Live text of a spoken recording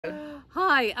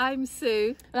Hi, I'm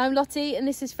Sue. And I'm Lottie, and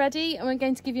this is Freddie, and we're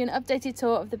going to give you an updated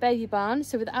tour of the baby barn.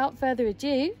 So without further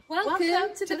ado,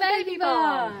 welcome to the baby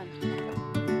barn.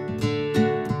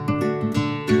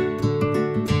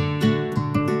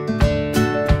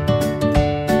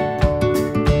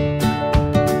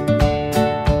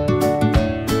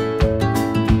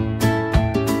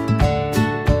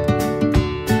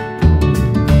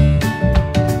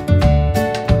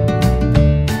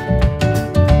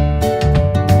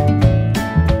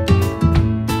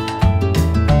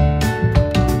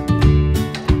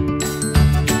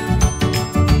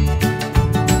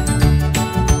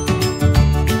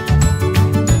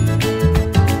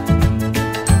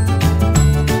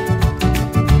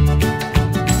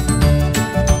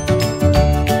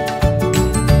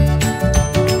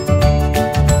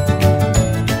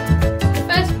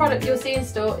 You'll see in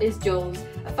store is Jules.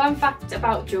 A fun fact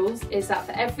about Jules is that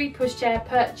for every pushchair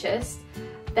purchased,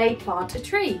 they plant a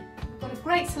tree. We've got a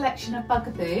great selection of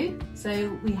bugaboo.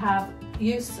 So we have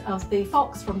use of the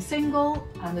fox from single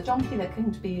and the donkey that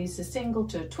can be used as single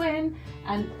to a twin,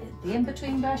 and the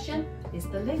in-between version is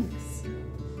the lynx.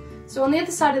 So on the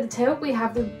other side of the till, we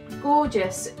have the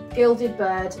gorgeous gilded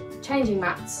bird changing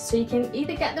mats. So you can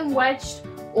either get them wedged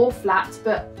or flat,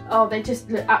 but oh, they just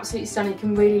look absolutely stunning.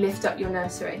 Can really lift up your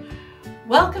nursery.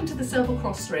 Welcome to the Silver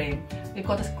Cross room. We've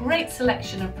got a great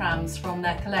selection of prams from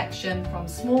their collection, from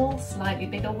small, slightly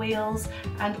bigger wheels,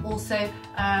 and also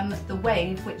the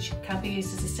wave, which can be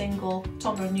used as a single,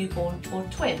 toddler, newborn or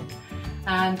twin.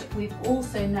 And we've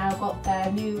also now got their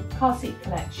new car seat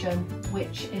collection,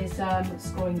 which is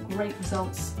scoring great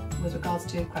results with regards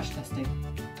to crash testing.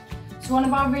 So one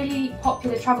of our really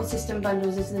popular travel system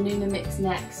bundles is the Nuna Mix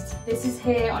Next. This is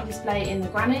here on display in the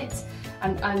granite,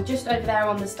 and just over there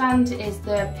on the stand is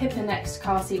the Pippa Next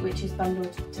car seat, which is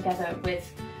bundled together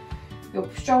with your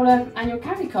stroller and your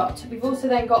carry cot. We've also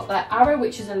then got the Arrow,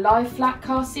 which is a live flat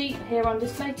car seat, here on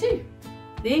display too.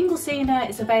 The Inglesina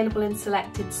is available in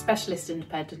selected specialist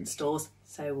independent stores,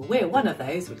 so we're one of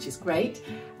those, which is great.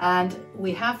 And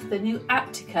we have the new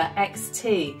Aptica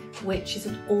XT, which is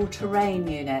an all-terrain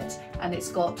unit, and it's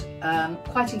got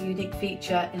quite a unique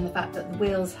feature in the fact that the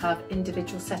wheels have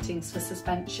individual settings for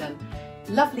suspension.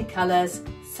 Lovely colours,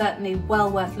 certainly well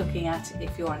worth looking at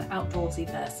if you're an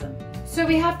outdoorsy person. So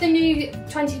we have the new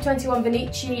 2021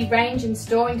 Vinici range in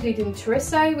store, including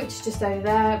Turisso, which is just over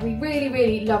there. We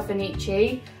really love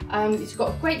Vinici. It's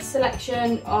got a great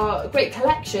selection, a great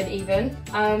collection even,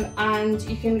 and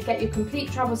you can get your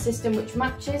complete travel system which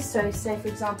matches. So say for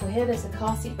example here there's a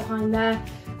car seat behind there,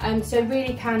 so it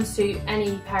really can suit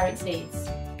any parent's needs.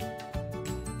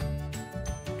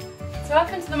 So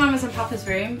welcome to the Mamas and Papas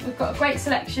room. We've got a great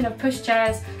selection of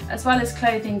pushchairs as well as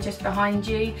clothing just behind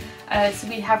you. So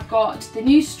we have got the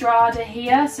new Strada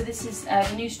here, so this is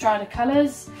the new Strada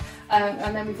colours.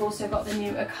 And then we've also got the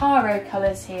new Acaro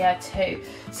colours here too.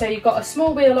 So you've got a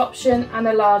small wheel option and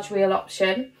a large wheel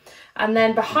option. And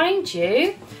then behind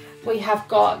you, we have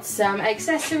got some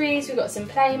accessories, we've got some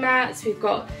play mats, we've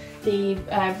got the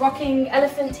rocking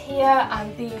elephant here,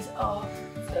 and these are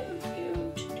so cute.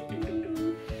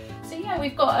 So yeah,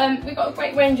 we've got a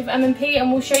great range of M&P,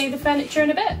 and we'll show you the furniture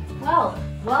in a bit. Well,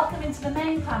 welcome into the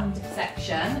main planned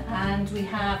section, and we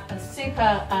have a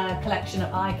super collection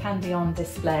of eye candy on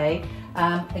display.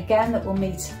 Again, that will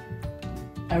meet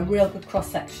a real good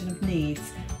cross-section of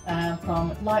needs,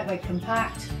 from lightweight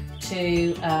compact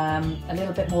to a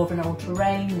little bit more of an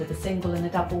all-terrain with a single and a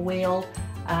double wheel,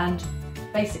 and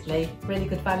basically really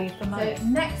good value for money. So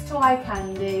next to eye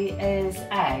candy is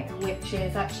Egg, which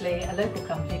is actually a local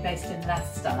company based in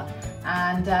Leicester,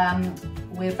 and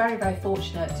we're very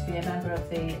fortunate to be a member of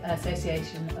the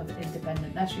Association of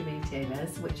Independent Nursery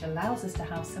Retailers, which allows us to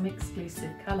have some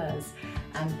exclusive colours,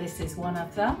 and this is one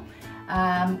of them.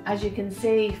 As you can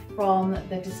see from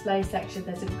the display section,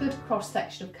 there's a good cross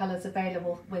section of colours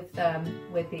available with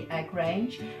the Egg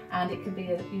range, and it can be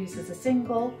used as a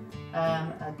single,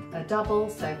 a double,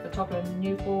 so for toddler and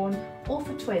newborn, or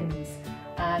for twins.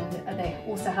 And they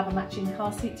also have a matching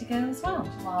car seat to go as well.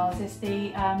 Ours is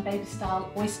the baby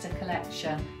style Oyster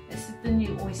collection. This is the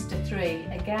new Oyster 3.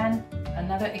 Again,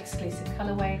 another exclusive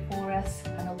colourway for us,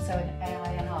 and also an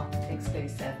AINR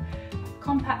exclusive.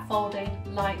 Compact folding,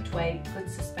 lightweight, good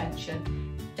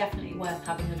suspension, definitely worth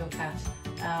having a look at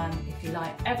if you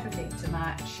like everything to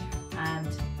match, and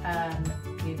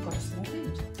you've got a small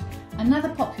boot. Another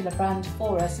popular brand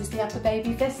for us is the Upper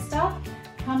Baby Vista.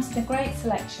 Comes in a great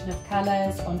selection of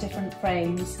colours on different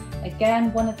frames.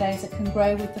 Again, one of those that can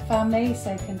grow with the family,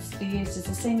 so it can be used as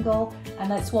a single, and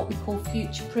that's what we call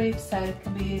future proof, so it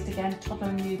can be used again toddler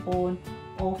and newborn,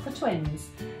 or for twins.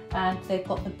 And they've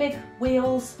got the big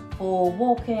wheels for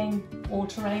walking or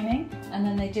terraining, and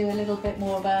then they do a little bit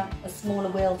more of a smaller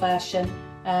wheel version,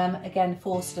 again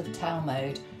for sort of town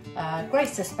mode. Great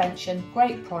suspension,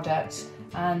 great product,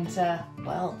 and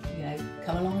well, you know,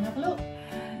 come along and have a look.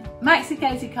 Maxi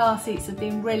Cozy car seats have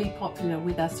been really popular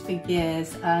with us for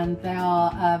years, and they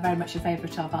are very much a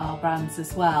favourite of our brands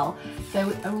as well.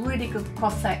 So a really good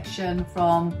cross section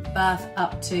from birth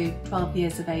up to 12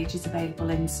 years of age is available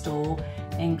in store,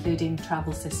 including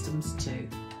travel systems too.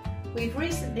 We've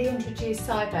recently introduced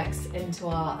Cybex into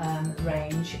our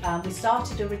range. We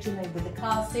started originally with the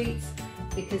car seats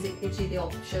because it gives you the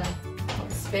option of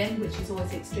a spin, which is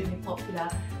always extremely popular,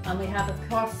 and we have a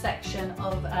cross section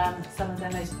of some of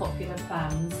their most popular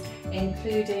fans,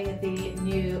 including the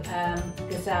new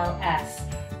Gazelle S,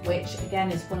 which again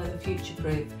is one of the future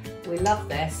group. We love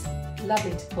this,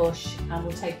 lovely to push, and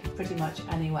will take you pretty much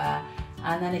anywhere.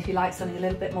 And then if you like something a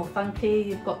little bit more funky,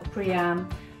 you've got the Pre-Am,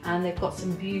 and they've got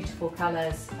some beautiful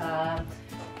colours.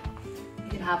 You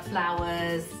can have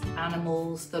flowers,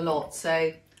 animals, the lot,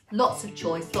 so lots of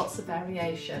choice, lots of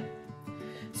variation.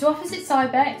 So opposite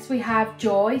Cybex we have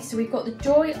Joy. So we've got the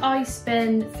Joy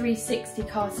iSpin 360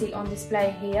 car seat on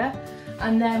display here,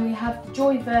 and then we have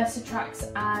Joy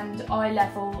Versatrax and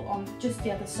iLevel on just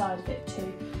the other side of it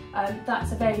too.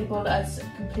 That's available as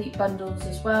complete bundles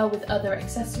as well with other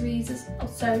accessories as well.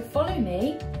 So follow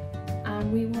me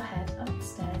and we will head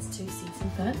upstairs to see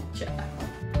some furniture.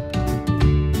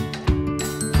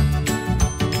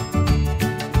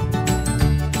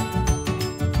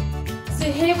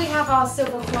 Here we have our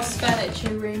Silver Cross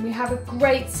furniture room. We have a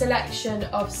great selection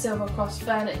of Silver Cross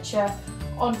furniture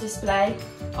on display.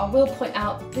 I will point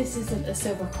out this isn't a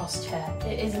Silver Cross chair,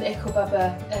 it is an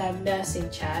Ickle nursing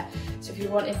chair. So if you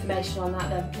want information on that,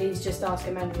 then please just ask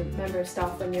a member of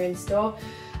staff when you're in store.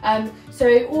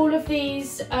 So all of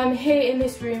these here in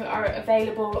this room are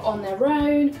available on their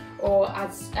own, or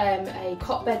as a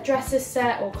cot bed dresser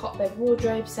set or cot bed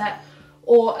wardrobe set,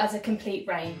 or as a complete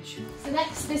range. So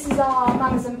next, this is our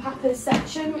Mamas and Papas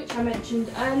section, which I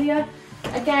mentioned earlier.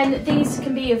 Again, these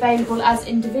can be available as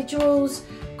individuals,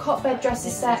 cot bed dresser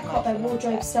set, cot bed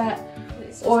wardrobe set,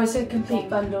 or as a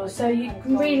complete bundle. So you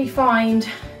can really find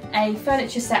a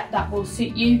furniture set that will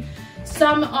suit you.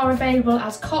 Some are available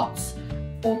as cots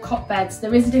or cot beds.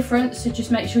 There is a difference, so just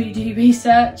make sure you do your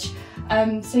research.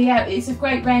 So yeah, it's a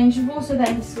great range. We've also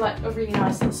then just like a really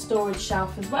nice little storage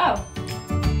shelf as well.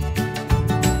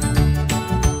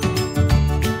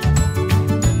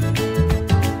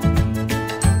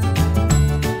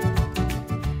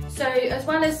 As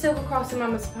well as Silver Cross and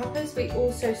Mamas and Papas, we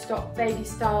also stock baby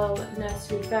style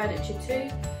nursery furniture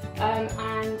too,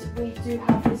 and we do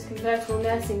have this convertible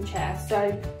nursing chair.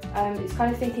 So it's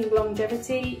kind of thinking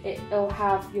longevity. It'll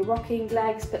have your rocking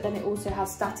legs, but then it also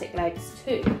has static legs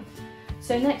too.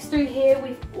 So next through here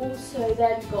we've also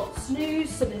then got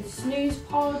snooze, so there's snooze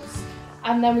pods,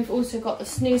 and then we've also got the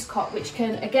snooze cot, which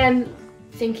can, again,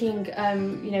 thinking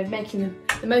you know, making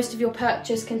the most of your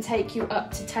purchase, can take you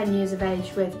up to 10 years of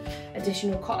age with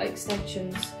additional cot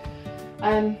extensions.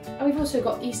 And we've also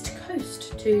got East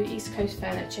Coast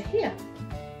furniture here.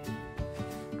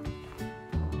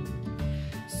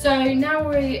 So now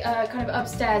we're kind of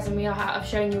upstairs and I've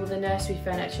shown you all the nursery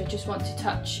furniture. I just want to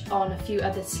touch on a few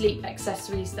other sleep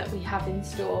accessories that we have in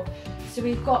store. So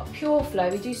we've got Pure Flow,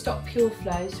 we do stock Pure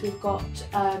Flow. So we've got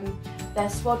their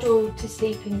swaddle to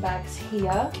sleeping bags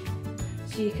here.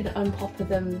 So you can unpopper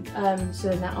them so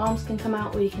then their arms can come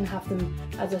out, or you can have them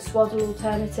as a swaddle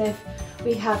alternative.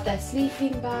 We have their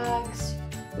sleeping bags,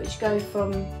 which go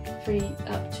from 3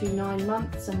 up to 9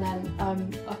 months, and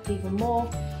then up even more.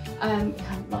 We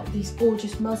have like these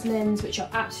gorgeous muslins, which are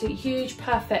absolutely huge,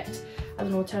 perfect as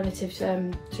an alternative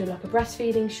to like a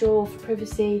breastfeeding shawl for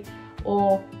privacy,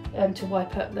 or to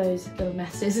wipe up those little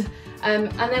messes. And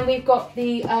then we've got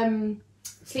the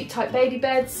sleep tight baby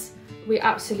beds. We're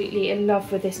absolutely in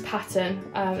love with this pattern,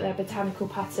 their botanical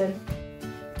pattern.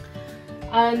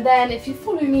 And then if you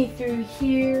follow me through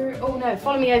here, oh no,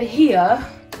 follow me over here,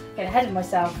 getting ahead of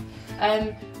myself.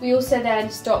 We also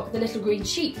then stock the Little Green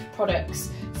Sheep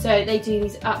products. So they do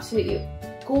these absolutely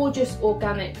gorgeous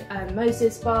organic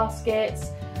Moses baskets.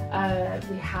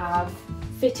 We have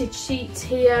fitted sheets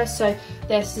here. So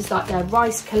this is like their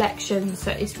rice collection.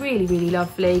 So it's really, really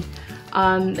lovely.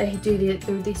 They do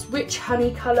this rich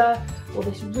honey colour or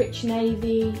this rich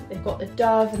navy. They've got the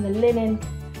dove and the linen.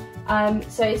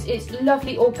 So it's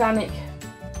lovely organic,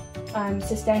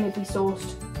 sustainably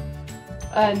sourced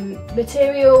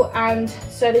material, and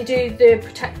so they do the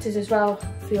protectors as well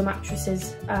for your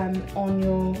mattresses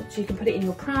so you can put it in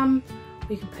your pram,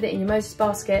 you can put it in your Moses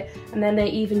basket, and then they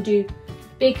even do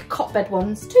big cot bed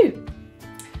ones too.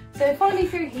 So finally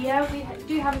through here, we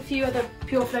do have a few other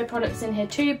Pure Flow products in here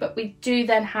too, but we do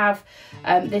then have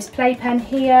this playpen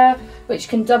here, which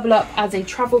can double up as a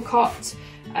travel cot.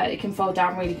 It can fold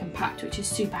down really compact, which is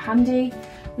super handy.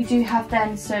 We do have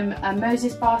then some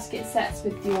Moses basket sets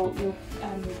with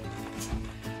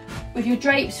your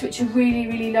drapes, which are really,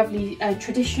 really lovely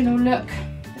traditional look.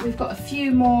 We've got a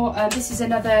few more. This is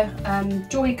another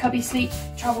Joy Cubby Sleep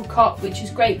travel cot, which is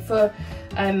great for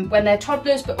when they're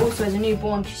toddlers, but also as a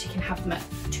newborn, because you can have them at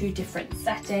 2 different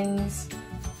settings.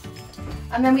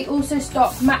 And then we also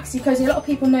stock Maxi Cozy. A lot of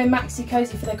people know Maxi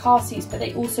Cozy for their car seats, but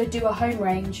they also do a home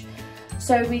range.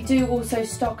 So we do also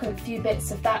stock a few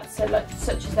bits of that, so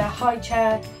such as their high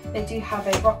chair. They do have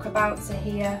a rocker bouncer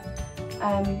here,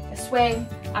 a swing,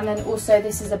 and then also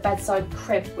this is a bedside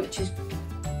crib, which is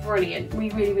brilliant. We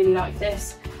really, really like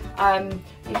this.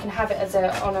 You can have it as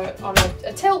on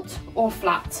a tilt or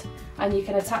flat, and you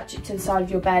can attach it to the side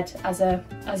of your bed as a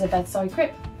bedside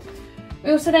crib.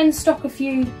 We also then stock a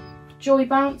few Joy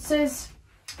bouncers,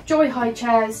 Joy high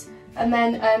chairs, and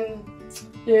then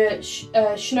the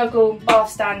Snuggle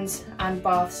bath stands and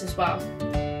baths as well.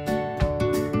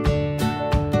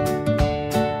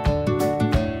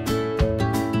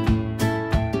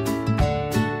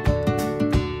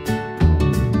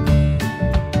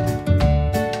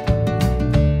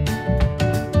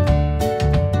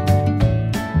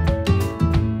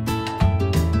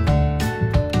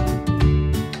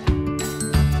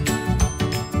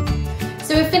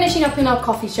 So we're finishing up in our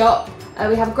coffee shop.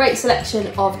 We have a great selection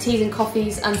of teas and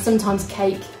coffees, and sometimes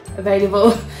cake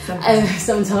available.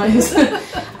 Sometimes.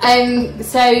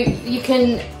 So you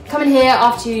can come in here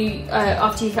after you've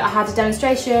had a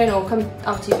demonstration, or come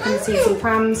after you come and see some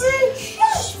prams.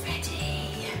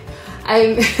 Freddie.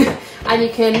 And you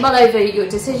can mull over your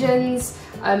decisions,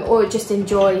 or just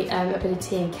enjoy a bit of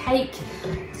tea and cake.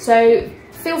 So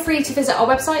feel free to visit our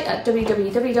website at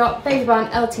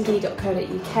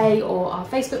www.babybarnltd.co.uk or our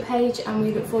Facebook page, and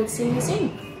we look forward to seeing you soon.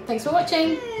 Thanks for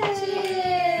watching.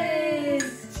 Cheers.